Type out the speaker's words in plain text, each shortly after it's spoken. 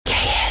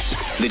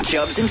The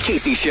Chubbs and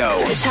Kacy Show.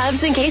 The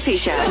Chubbs and Kacy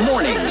Show.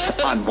 Mornings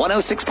on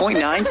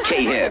 106.9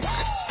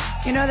 K-Hits.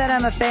 You know that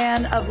I'm a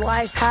fan of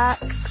life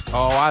hacks.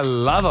 Oh, I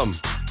love them.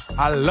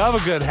 I love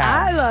a good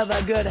hack. I love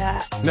a good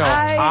hack. No,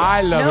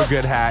 I love a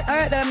good hack. All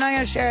right, then I'm not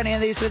going to share any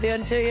of these with you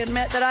until you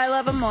admit that I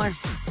love them more.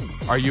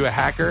 Are you a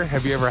hacker?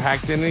 Have you ever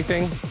hacked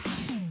anything?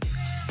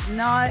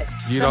 Not.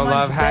 You don't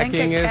love bank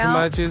hacking as account.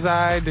 much as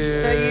I do.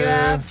 So you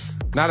have.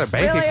 Not a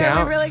bank Really? account.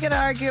 Are we really going to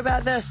argue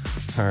about this?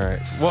 All right.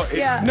 Well,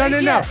 Yeah. no,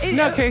 Yeah,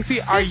 Kacy.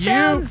 Are This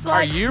sounds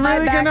like you my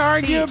really back going to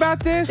argue seat. about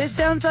this? This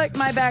sounds like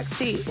my back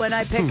seat when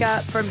I pick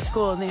up from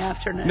school in the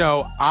afternoon.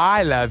 No,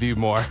 I love you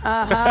more.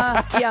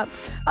 Yep.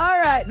 All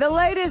right. The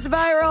latest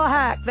viral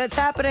hack that's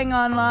happening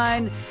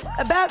online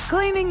about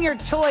cleaning your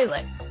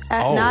toilet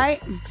at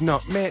night. No,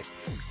 man.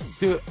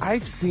 Dude,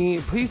 I've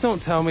seen. Please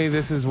don't tell me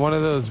this is one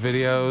of those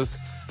videos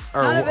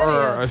or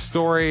a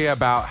story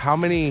about how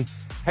many.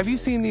 Have you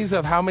seen these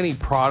of how many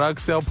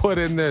products they'll put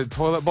in the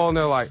toilet bowl and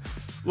they're like,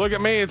 look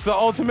at me, it's the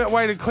ultimate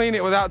way to clean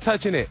it without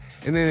touching it.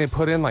 And then they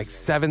put in like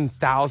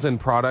 7,000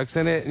 products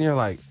in it and you're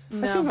like,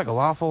 that seems like an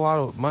awful lot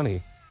of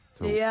money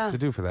to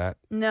do for that.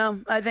 No,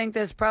 I think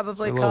this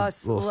probably Little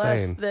costs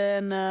less stain.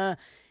 than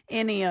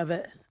any of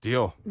it.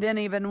 Deal. Than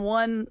even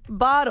one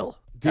bottle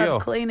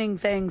of cleaning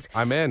things.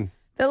 I'm in.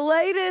 The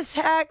latest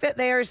hack that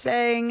they are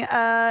saying,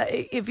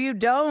 if you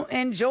don't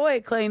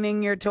enjoy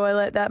cleaning your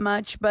toilet that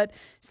much, but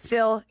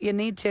still you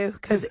need to,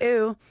 because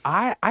ew.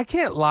 I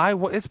can't lie.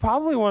 It's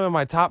probably one of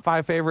my top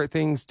 5 favorite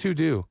things to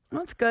do.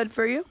 That's good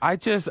for you.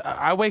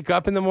 I wake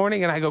up in the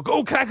morning and I go,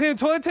 oh, can I clean the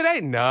toilet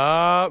today?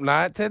 No,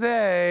 not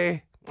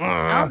today.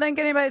 I don't think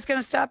anybody's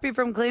going to stop you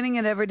from cleaning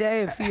it every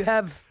day if you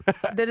have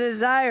the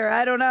desire.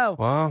 I don't know.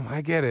 Well,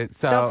 I get it.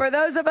 So for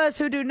those of us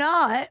who do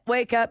not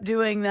wake up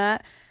doing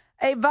that,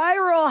 a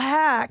viral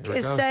hack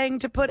is saying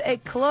to put a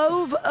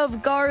clove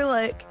of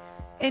garlic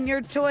in your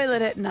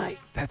toilet at night.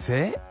 That's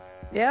it?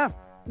 Yeah,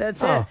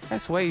 that's it.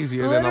 That's way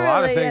easier than a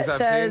lot of things I've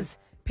says,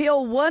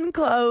 peel one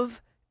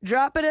clove,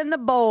 drop it in the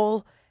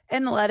bowl,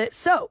 and let it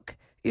soak.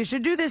 You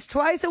should do this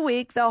twice a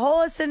week. The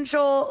whole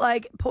essential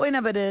point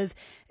of it is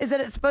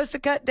that it's supposed to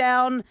cut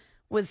down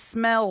with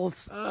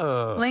smells,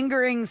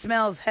 lingering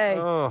smells.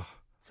 Hey.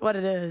 That's what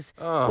it is.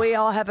 We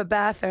all have a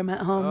bathroom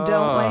at home,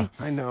 don't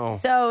we? I know.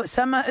 So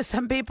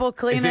some people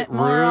clean it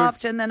more rude?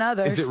 often than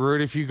others. Is it rude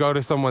if you go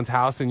to someone's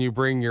house and you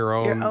bring your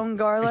own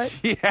garlic?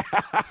 Yeah.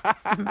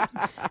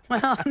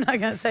 Well, I'm not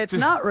going to say it's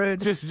not rude.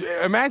 Just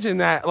imagine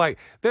that. Like,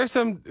 there's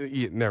some.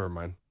 Never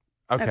mind.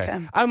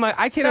 Okay. I'm like,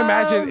 I can So-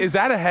 imagine. Is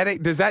that a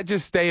headache? Does that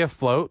just stay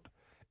afloat?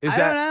 Is I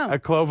that don't know. a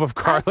clove of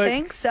garlic? I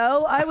think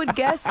so. I would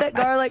guess that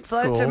garlic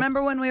floats. Cool.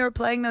 Remember when we were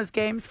playing those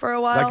games for a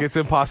while? Like it's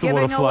impossible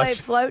giving to flush. away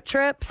float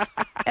trips,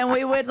 and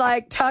we would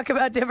talk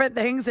about different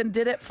things, and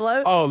did it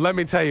float? Oh, let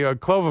me tell you, a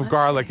clove of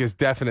garlic is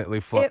definitely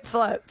float. It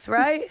floats,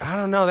 right? I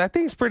don't know. That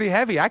thing's pretty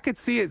heavy. I could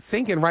see it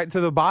sinking right to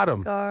the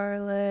bottom.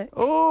 Garlic.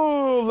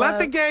 Oh, let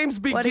the games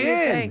begin. What do you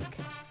think?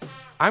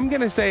 I'm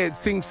going to say it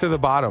sinks to the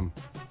bottom.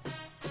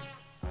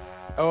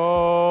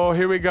 Oh,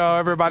 here we go.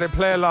 Everybody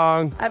play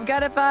along. I've got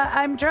to find.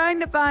 I'm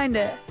trying to find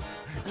it.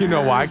 You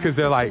know why? Because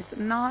they're like, It's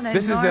not a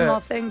this is normal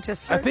thing to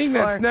search a thing for.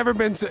 that's never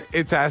been.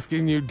 It's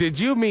asking you, did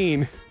you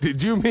mean?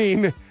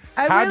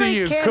 I how really do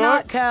you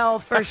cannot cook? tell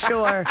for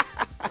sure.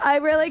 I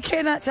really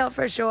cannot tell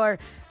for sure.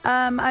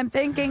 I'm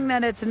thinking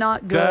that it's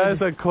not good.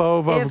 Does a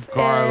clove of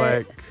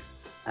garlic?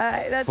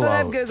 That's what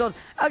I've float? Googled.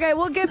 Okay,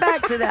 we'll get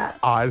back to that.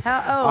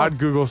 Odd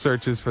Google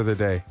searches for the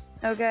day.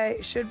 Okay,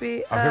 should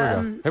be.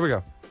 Here we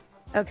go.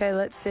 Okay,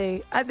 let's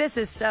see. This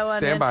is so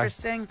Stand by.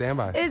 uninteresting. Stand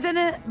by. Isn't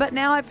it? But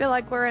now I feel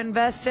like we're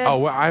invested. Oh,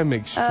 well, I'm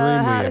extremely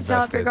how to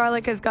tell if your invested.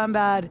 garlic has gone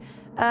bad.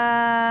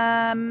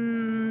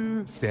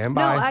 Stand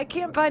by. No, I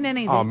can't find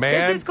anything. Oh,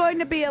 man. This is going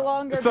to be a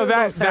longer So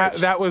Google search.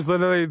 that was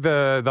literally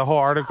the whole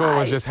article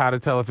was just how to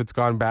tell if it's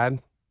gone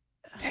bad.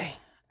 Dang.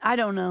 I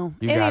don't know.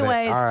 You got it.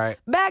 Anyways, All right.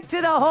 back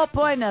to the whole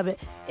point of it.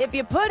 If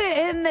you put it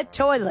in the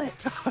toilet,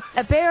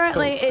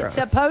 apparently So it's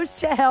supposed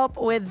to help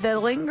with the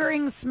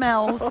lingering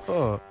smells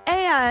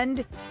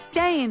and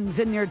stains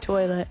in your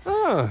toilet.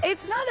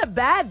 It's not a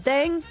bad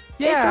thing.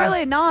 Yeah, it's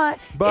really not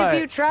but-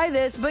 if you try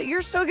this, but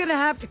you're still going to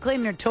have to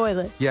clean your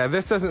toilet. Yeah,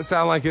 this doesn't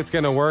sound like it's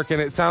going to work,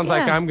 and it sounds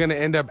like I'm going to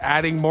end up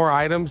adding more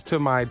items to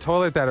my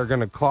toilet that are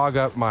going to clog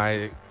up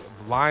my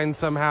line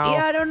somehow.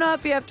 Yeah, I don't know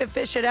if you have to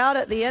fish it out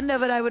at the end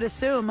of it, I would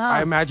assume, huh?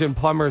 I imagine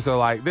plumbers are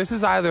like, this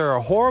is either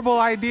a horrible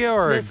idea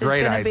or this a great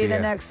is going to idea. be the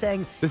next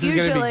thing. This is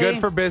going to be good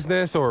for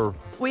business or...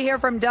 We hear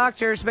from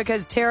doctors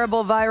because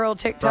terrible viral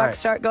TikToks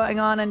start going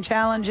on and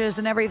challenges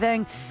and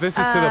everything. This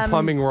is to the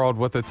plumbing world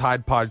what the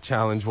Tide Pod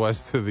challenge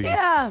was to the...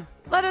 Yeah,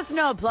 let us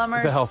know,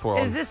 plumbers. The health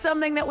world. Is this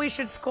something that we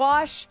should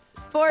squash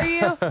for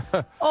you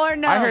or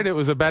no? I heard it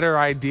was a better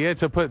idea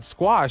to put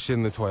squash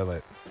in the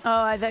toilet.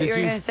 Oh, I thought Did you were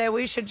you- going to say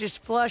we should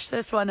just flush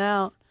this one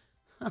out.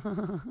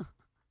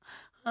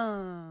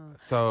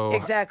 So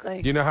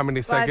Exactly. You know how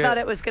many So I seconds? thought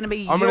it was going to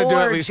be I'm going to do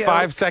at least joke.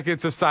 5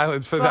 seconds of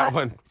silence for that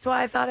one. So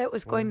I thought it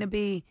was going to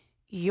be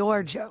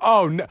your joke.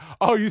 Oh, no.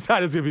 Oh, you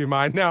thought it was going to be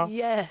mine now?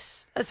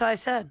 Yes, that's what I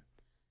said.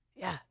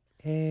 Yeah.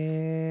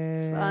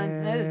 And fun.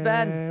 It was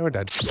bad. We're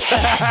done.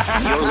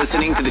 You're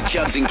listening to the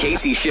Chubbs and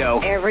Kacy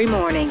Show. Every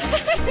morning.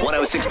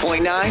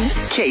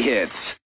 106.9 K-Hits.